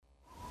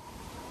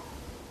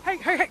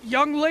Hey,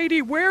 young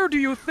lady, where do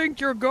you think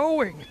you're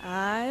going?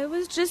 I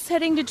was just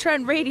heading to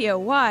Trent Radio.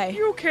 Why?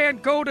 You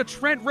can't go to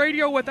Trent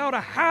Radio without a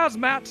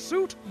hazmat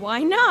suit.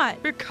 Why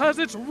not? Because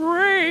it's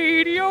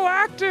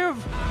radioactive.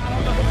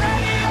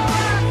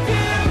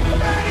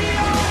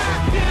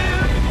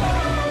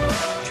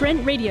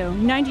 Trent Radio,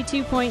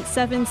 92.7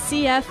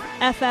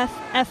 CFFF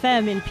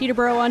FM in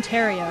Peterborough,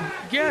 Ontario.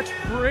 Get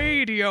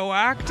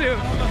radioactive.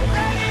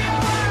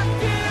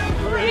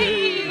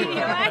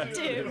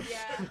 Radioactive.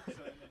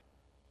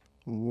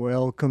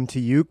 Welcome to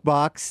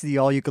Ukebox, the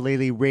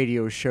all-ukulele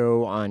radio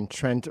show on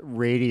Trent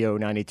Radio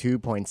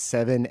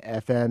 92.7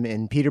 FM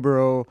in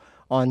Peterborough,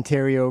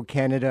 Ontario,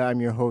 Canada.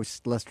 I'm your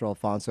host, Lester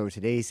Alfonso.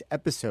 Today's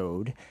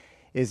episode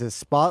is a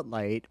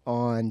spotlight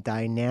on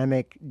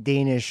dynamic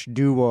Danish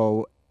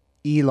duo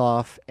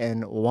Elof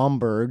and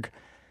Womberg.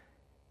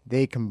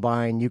 They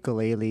combine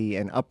ukulele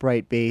and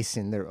upright bass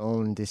in their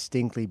own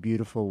distinctly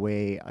beautiful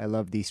way. I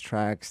love these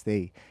tracks.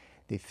 They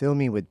fill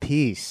me with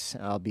peace.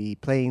 I'll be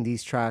playing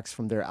these tracks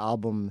from their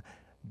album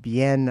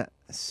Bien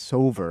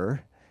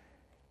Sauver.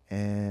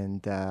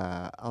 And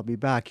I'll be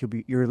back.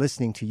 You're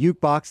listening to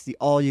Ukebox, the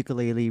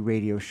all-ukulele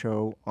radio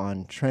show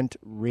on Trent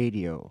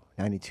Radio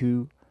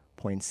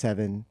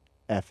 92.7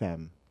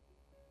 FM.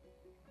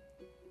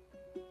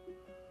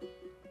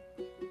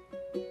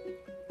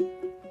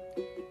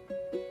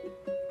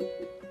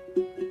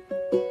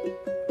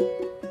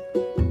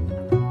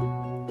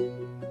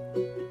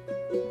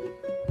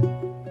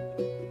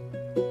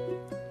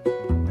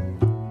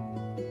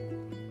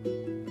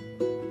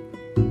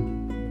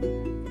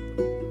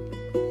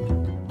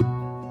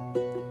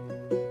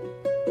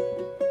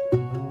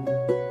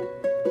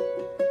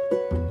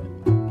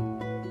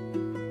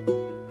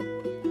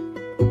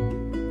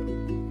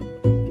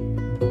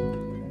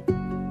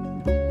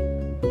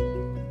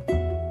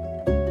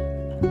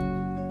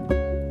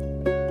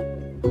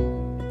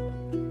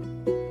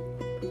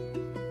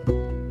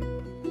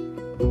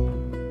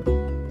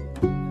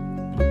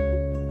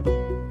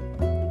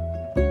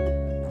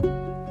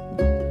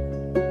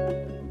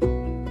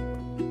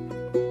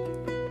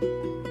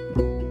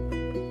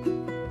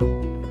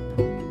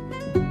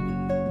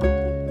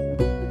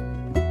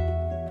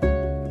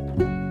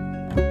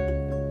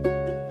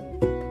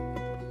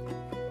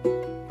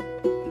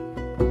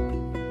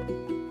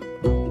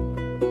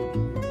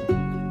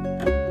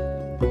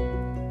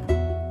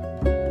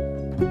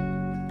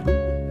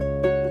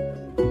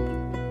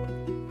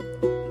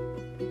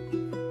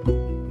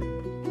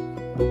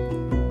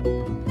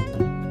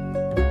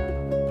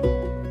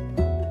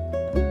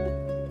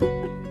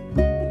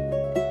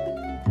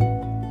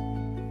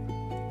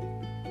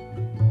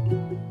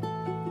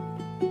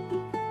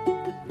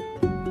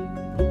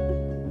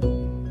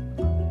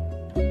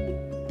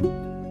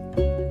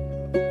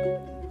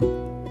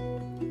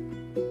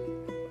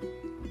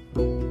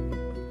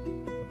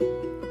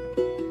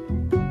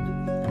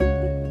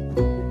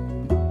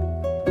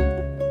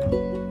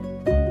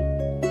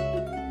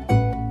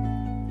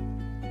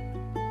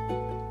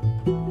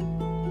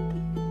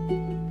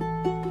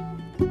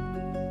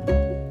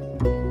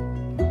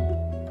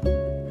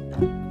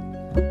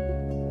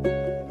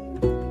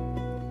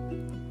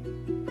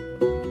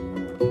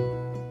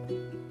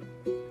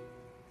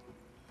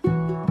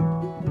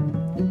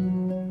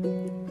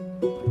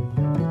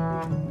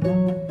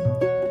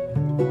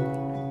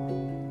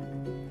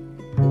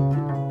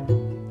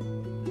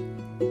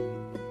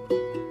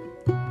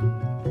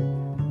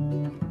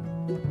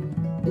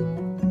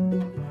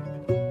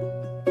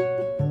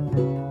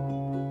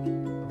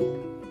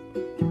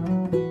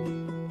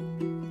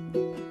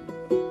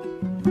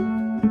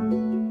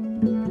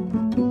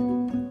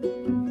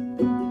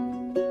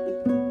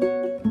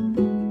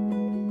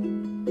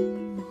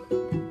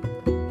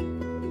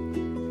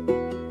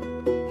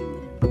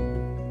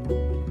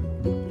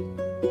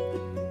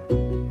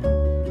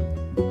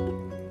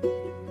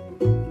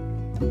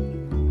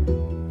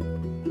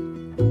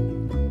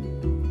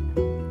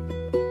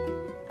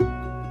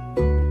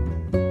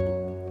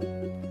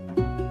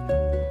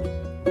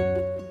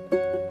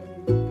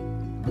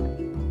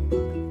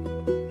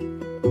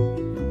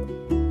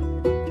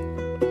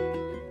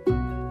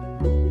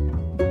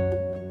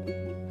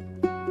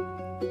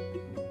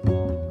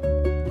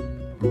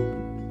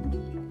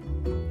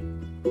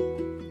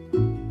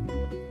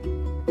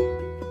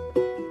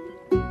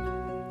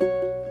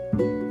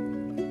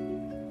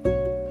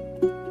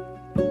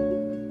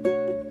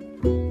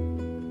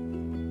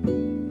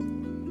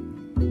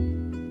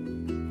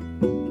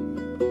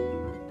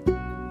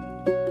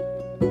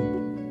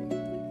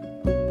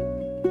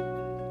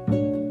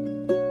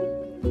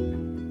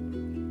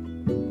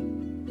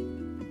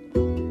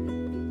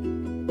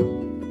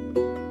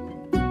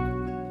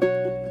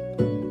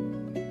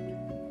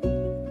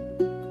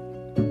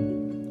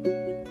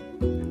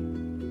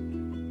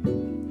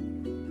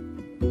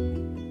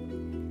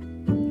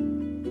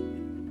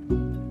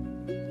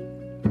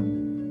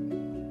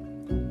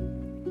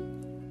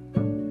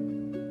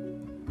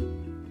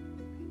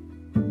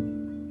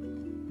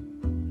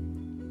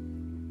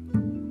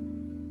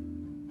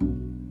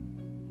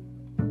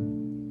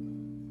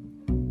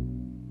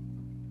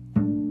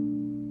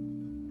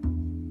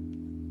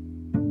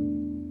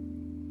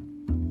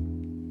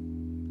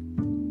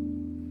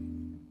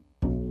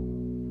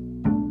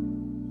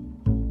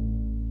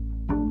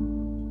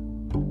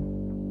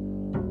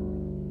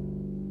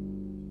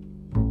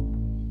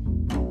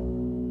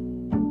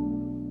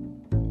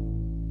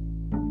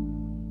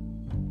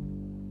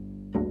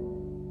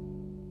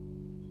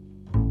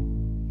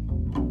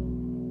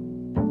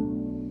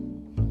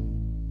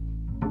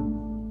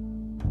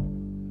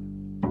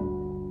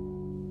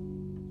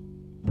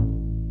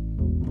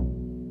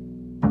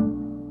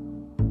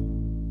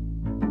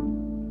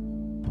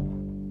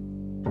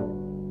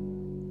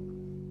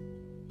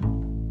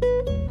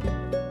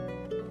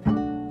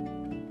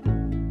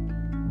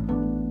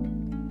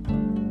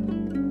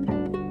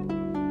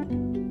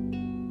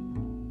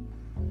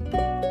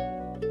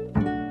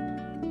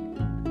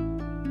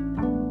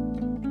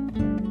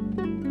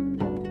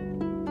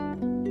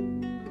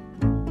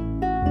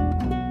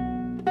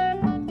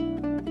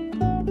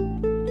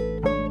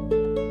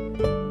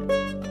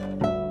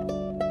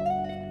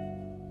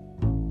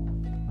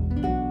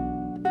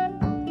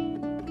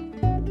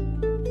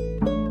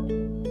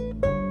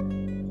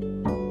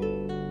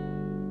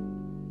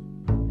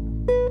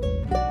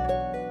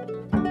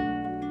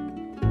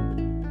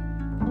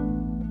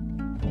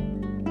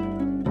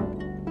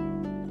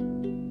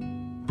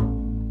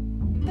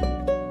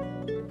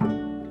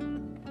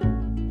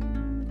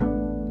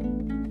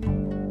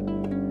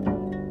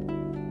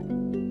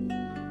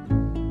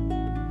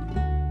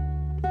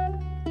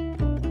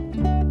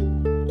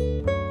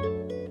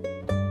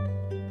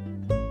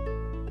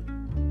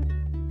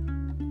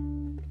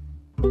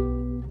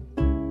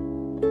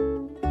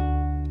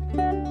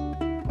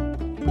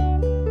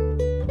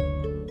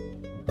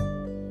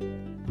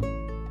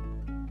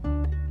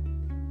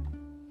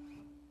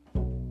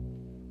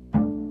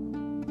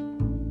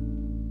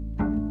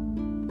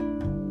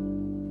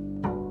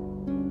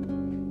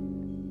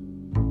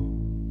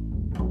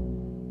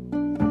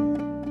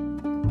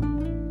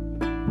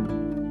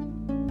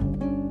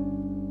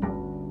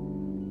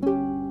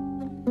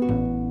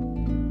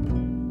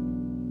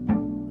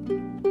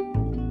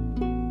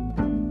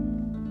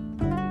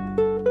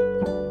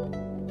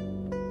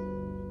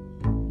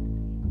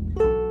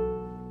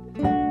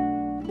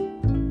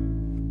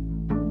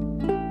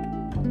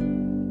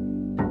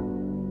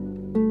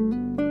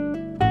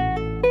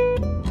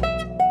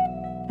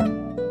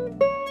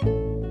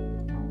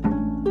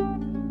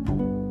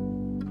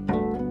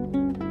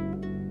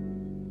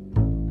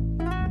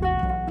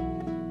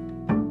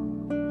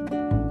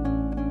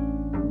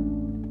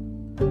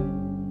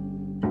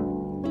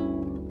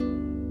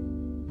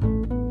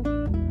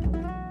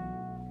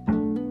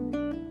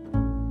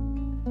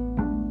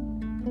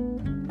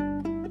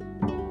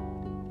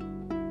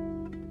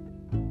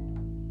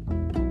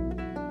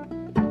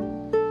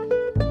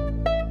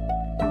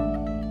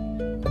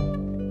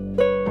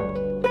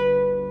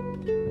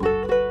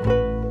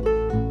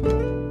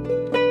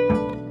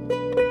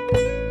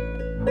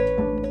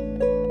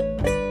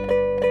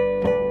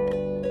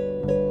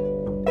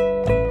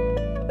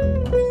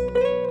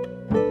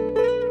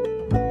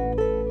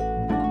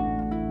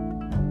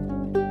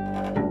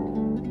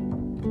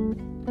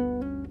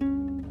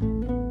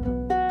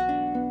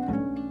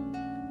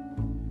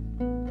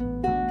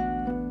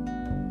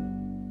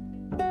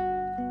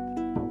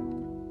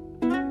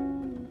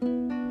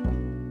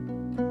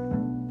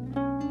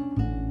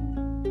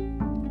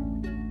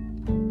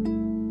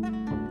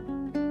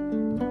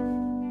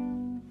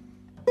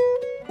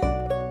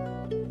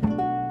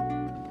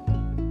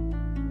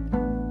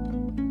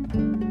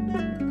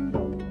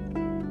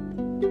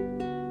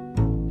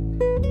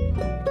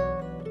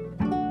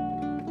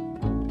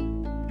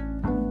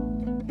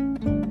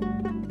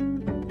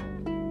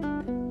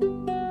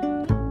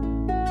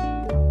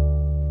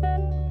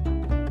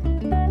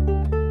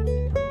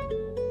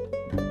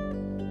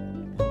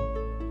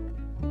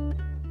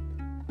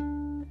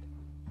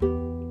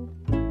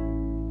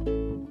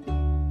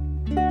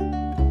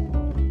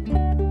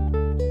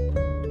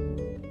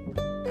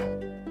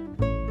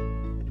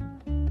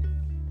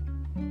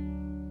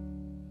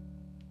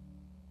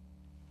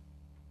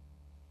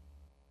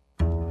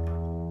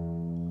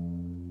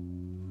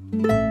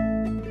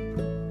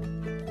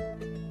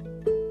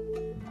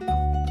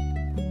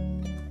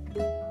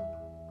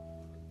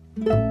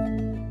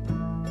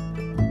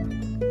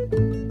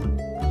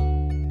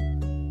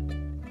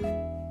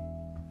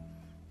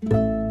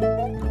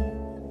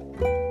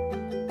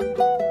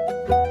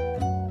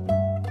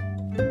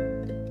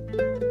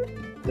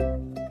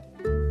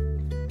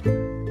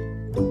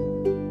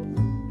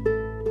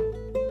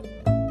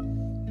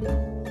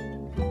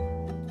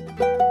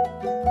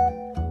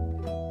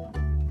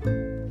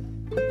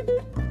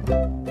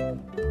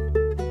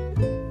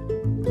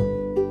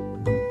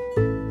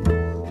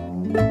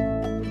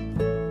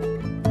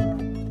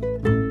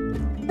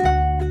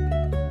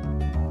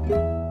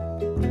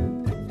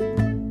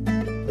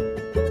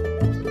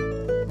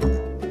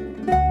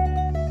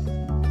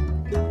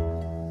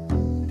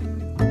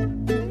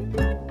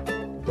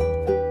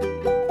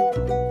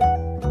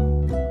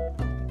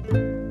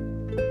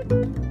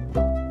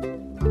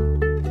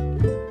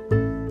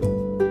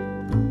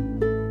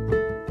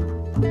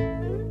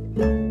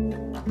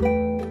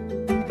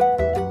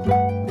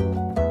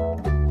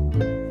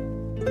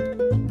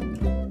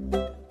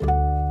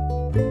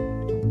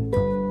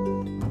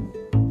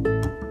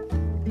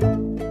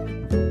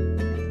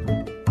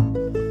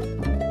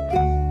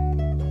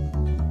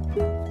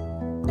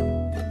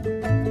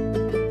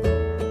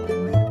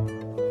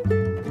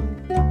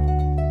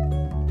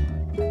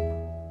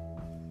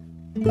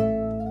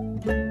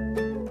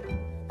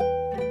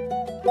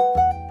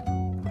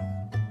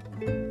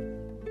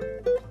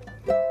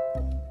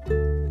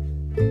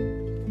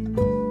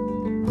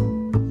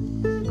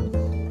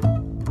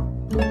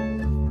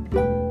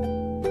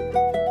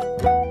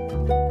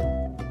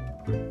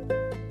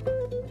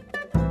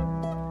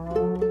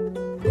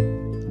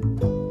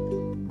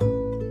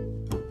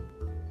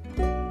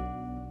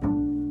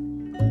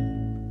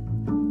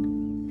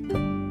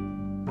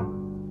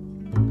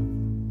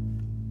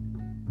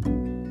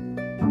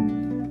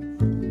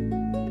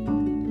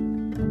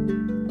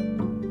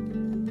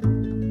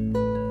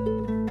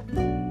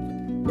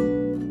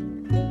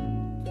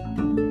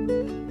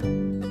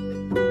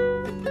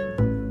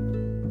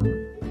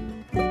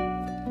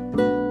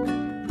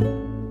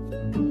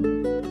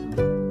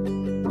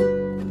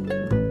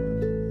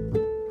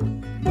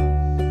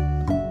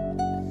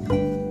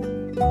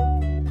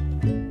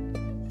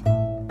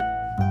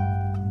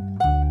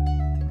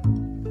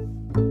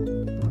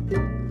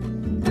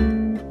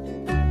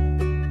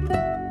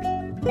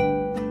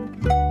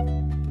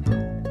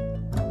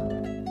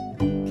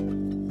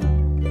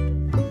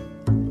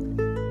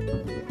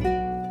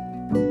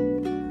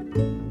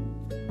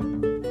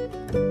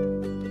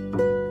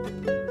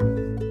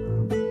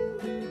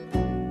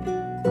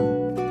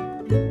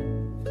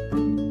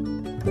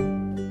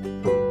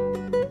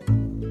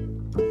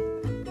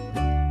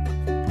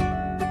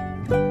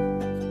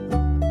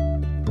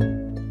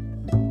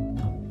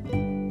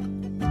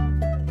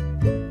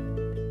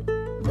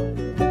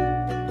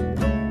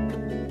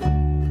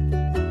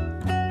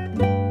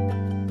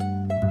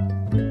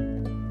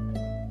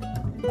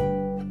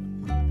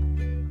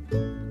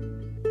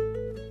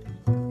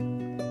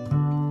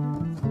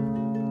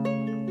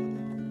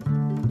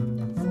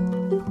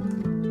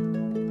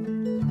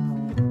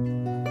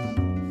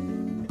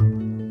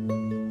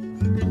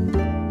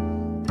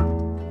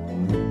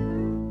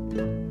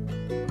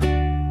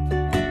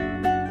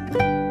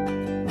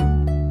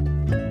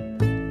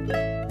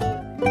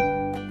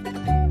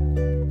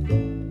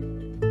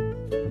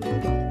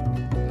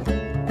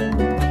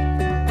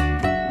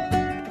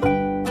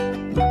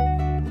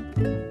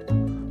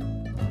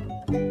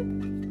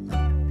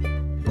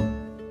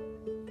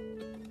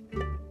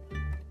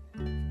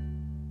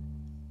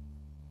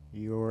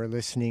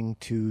 listening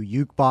to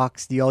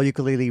Ukebox, the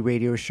all-ukulele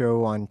radio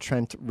show on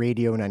Trent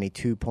Radio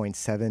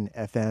 92.7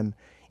 FM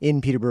in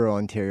Peterborough,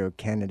 Ontario,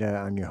 Canada.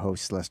 I'm your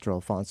host, Lester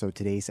Alfonso.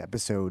 Today's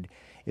episode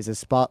is a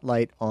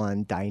spotlight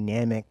on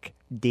dynamic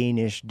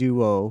Danish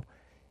duo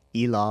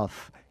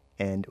Elof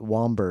and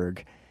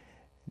Womberg.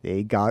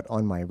 They got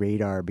on my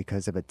radar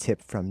because of a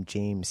tip from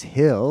James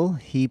Hill.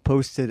 He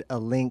posted a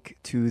link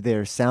to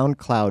their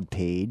SoundCloud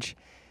page.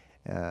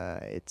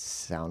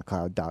 It's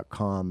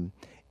soundcloud.com.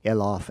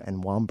 Elof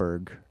and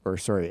Womberg,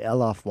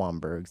 Elof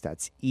Wombergs.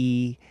 That's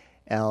E-L-O-F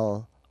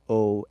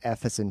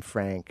as in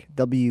Frank,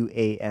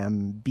 W-A-M-B-E-R-G.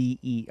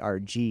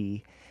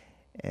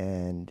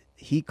 And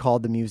he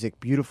called the music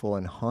beautiful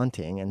and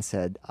haunting and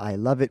said, I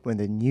love it when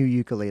the new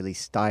ukulele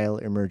style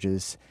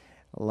emerges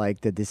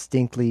like the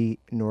distinctly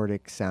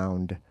Nordic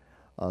sound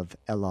of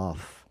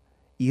Elof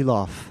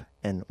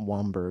and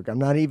Womberg. I'm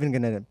not even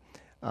going to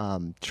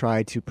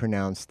try to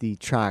pronounce the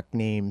track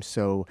names,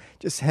 so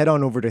just head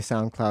on over to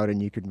SoundCloud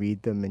and you could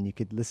read them and you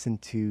could listen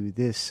to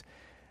this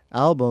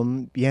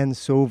album, Bien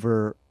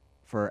Sauver,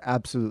 for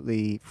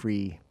absolutely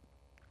free.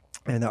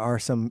 And there are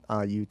some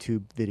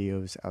YouTube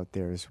videos out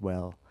there as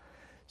well.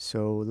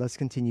 So let's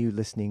continue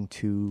listening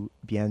to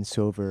Bien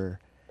Sauver,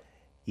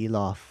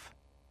 Elof,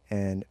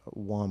 and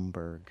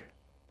Womberg.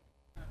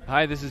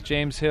 Hi, this is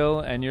James Hill,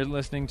 and you're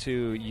listening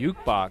to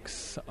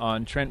Ukebox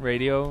on Trent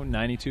Radio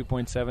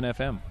 92.7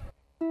 FM.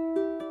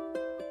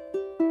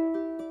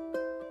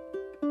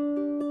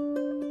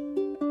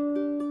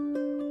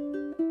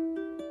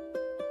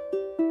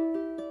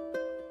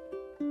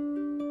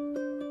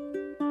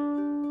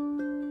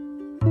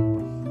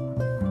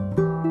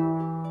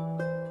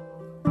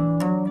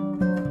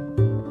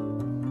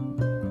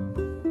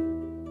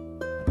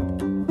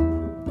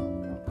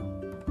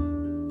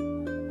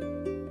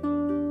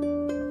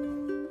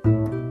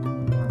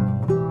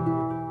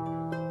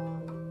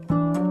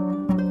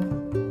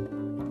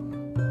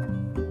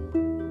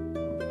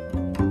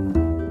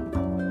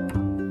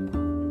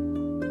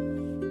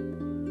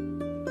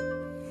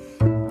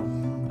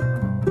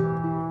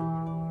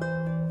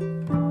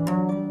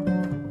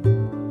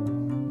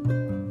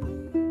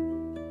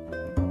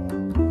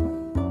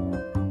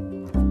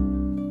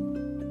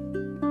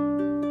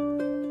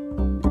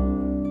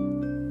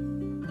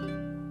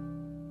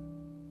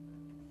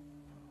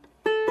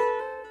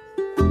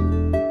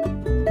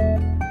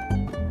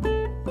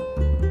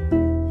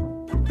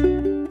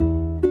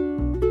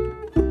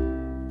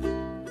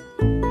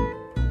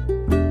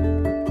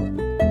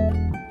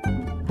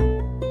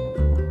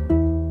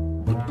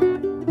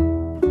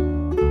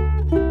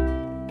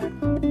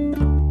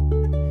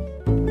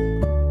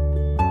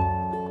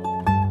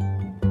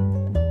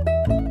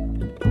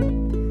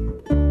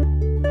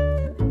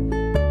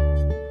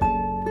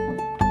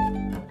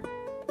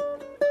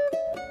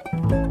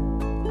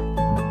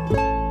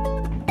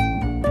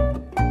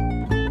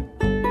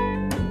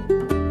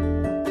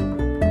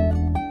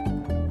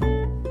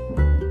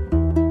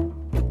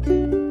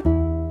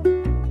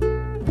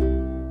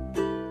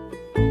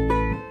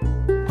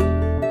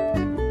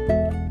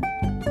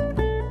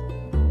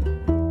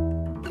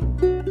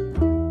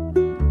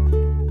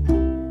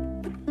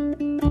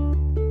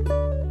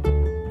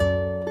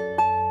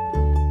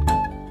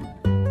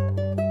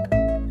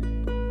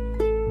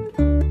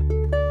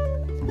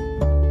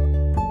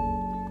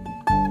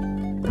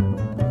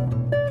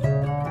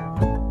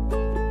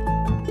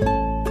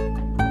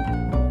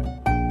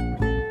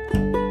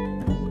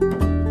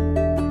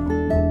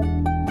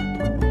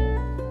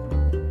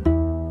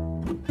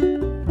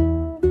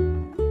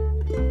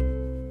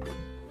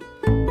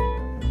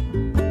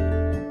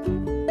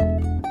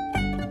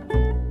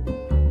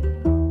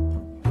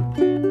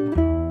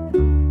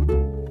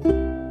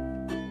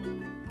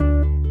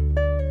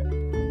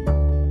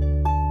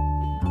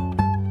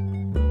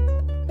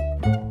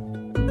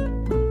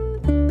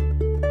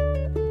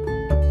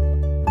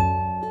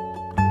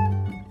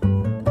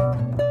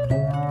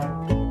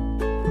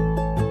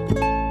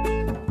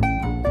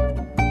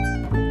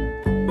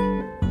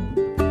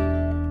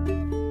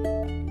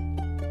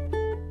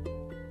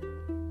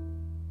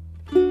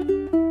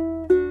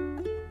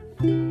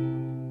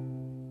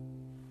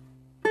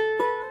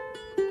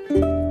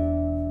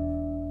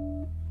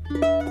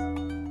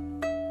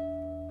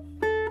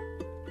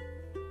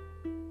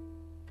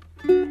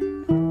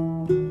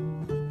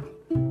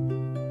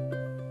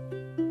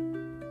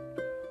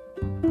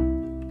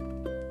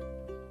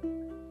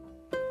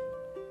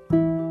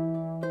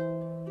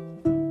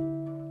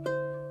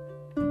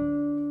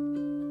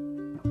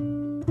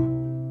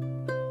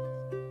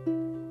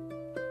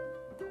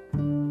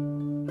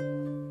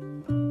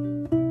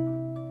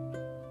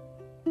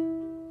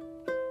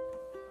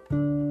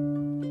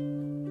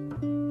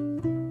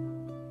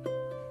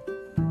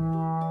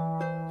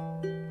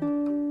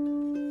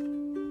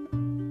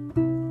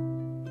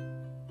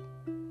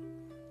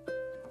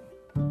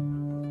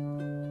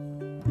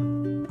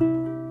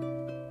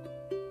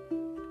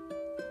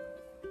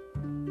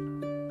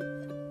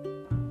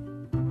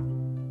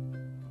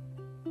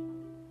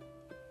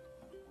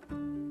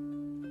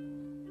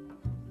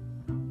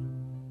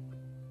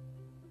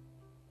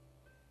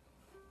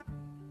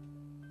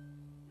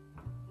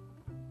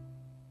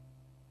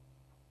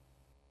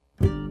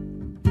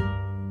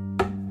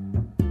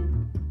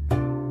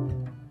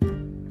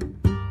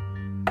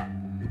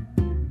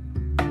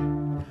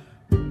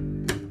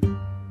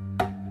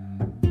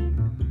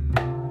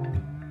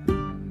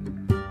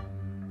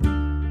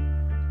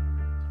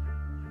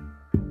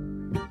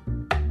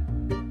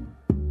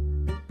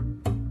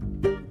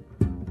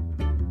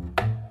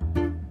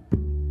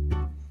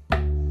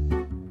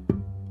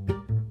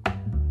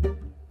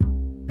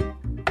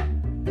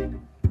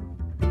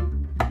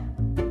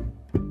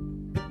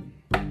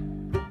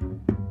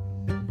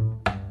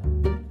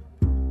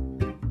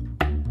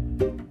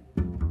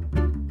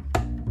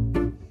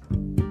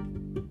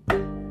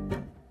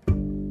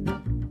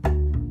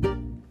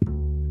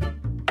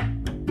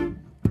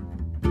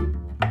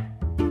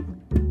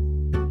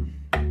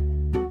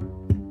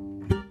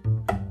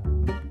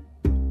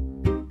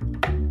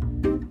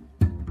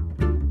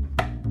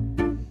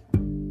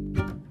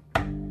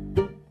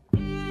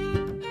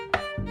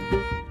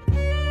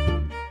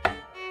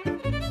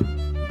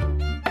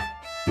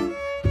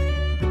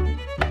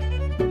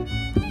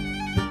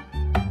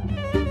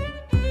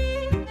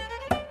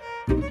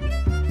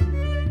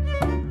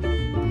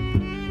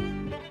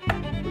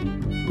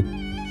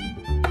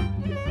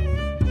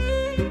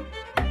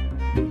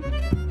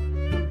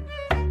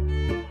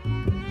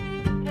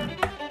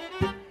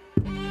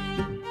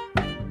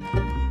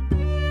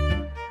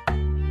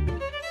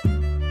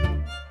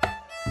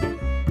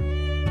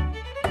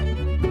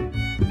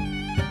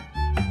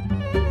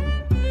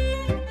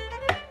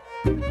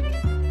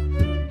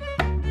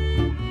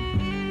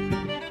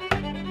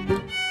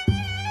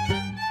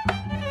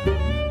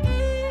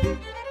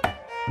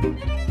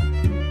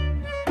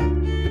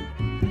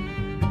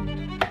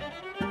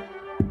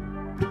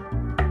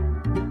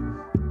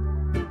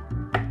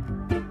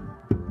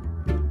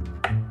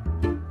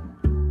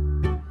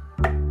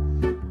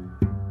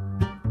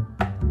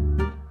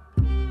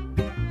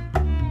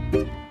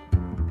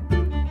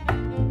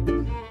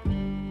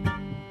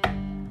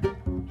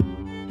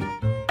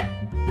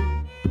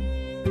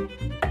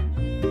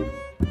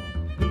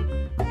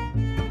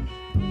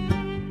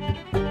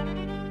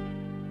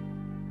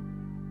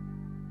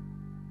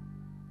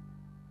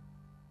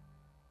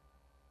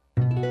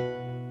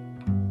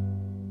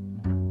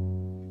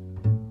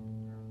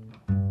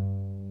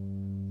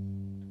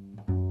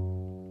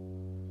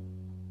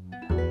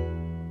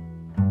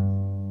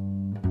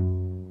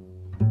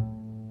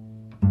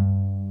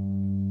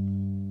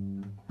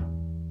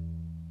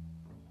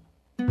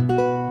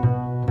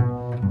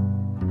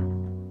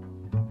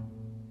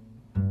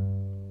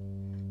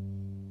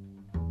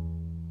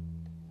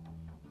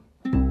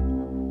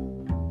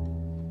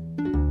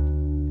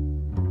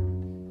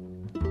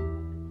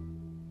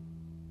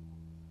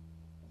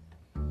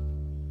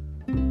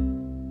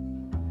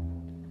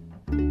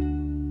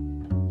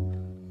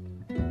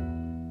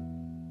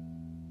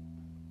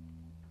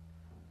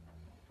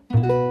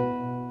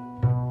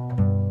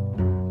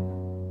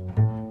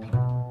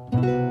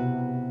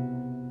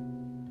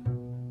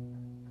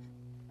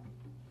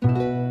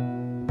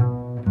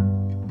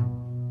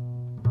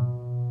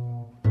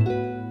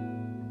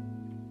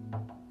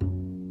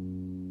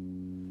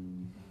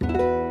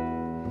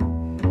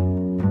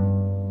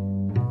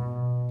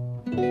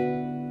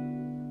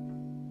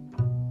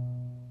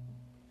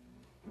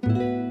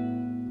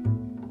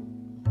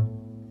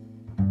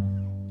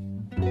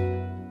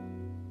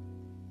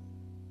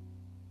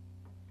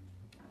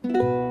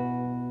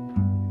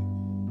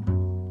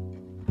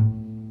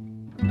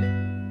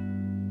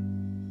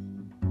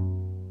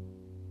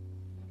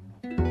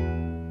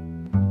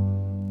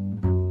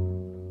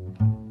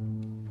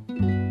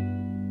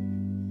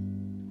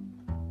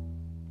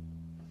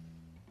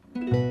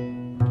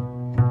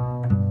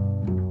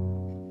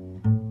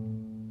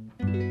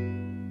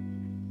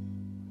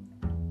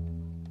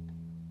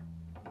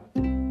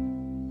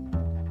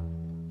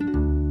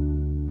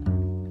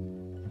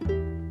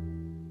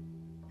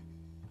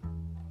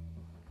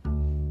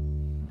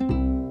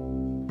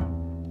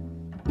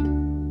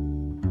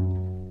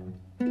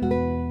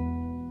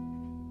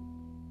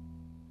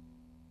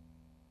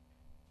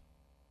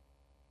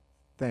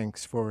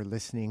 Thanks for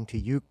listening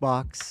to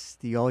Ukebox,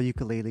 the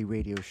all-ukulele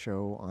radio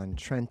show on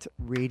Trent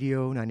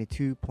Radio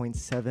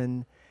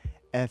 92.7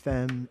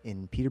 FM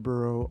in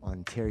Peterborough,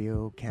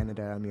 Ontario,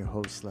 Canada. I'm your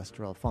host,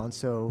 Lester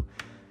Alfonso.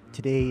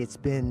 Today it's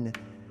been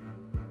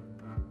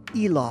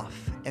Elof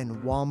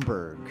and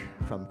Womberg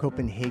from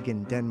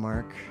Copenhagen,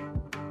 Denmark.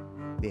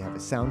 They have a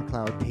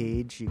SoundCloud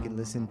page. You can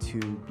listen to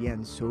Bien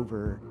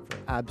Sover for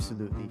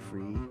absolutely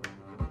free.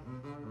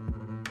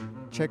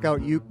 Check out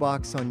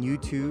Ukebox on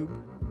YouTube.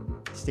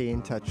 Stay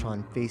in touch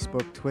on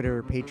Facebook,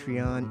 Twitter,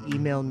 Patreon.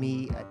 Email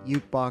me at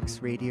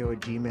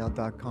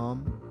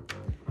ukeboxradio@gmail.com.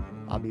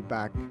 I'll be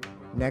back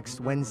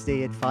next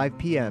Wednesday at 5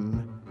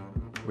 p.m.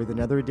 with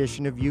another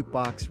edition of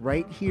Ukebox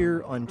right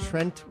here on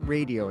Trent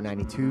Radio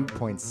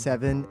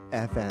 92.7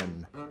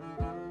 FM.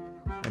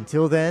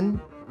 Until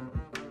then,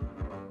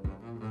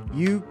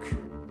 Uke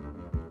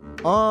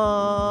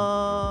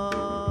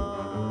on!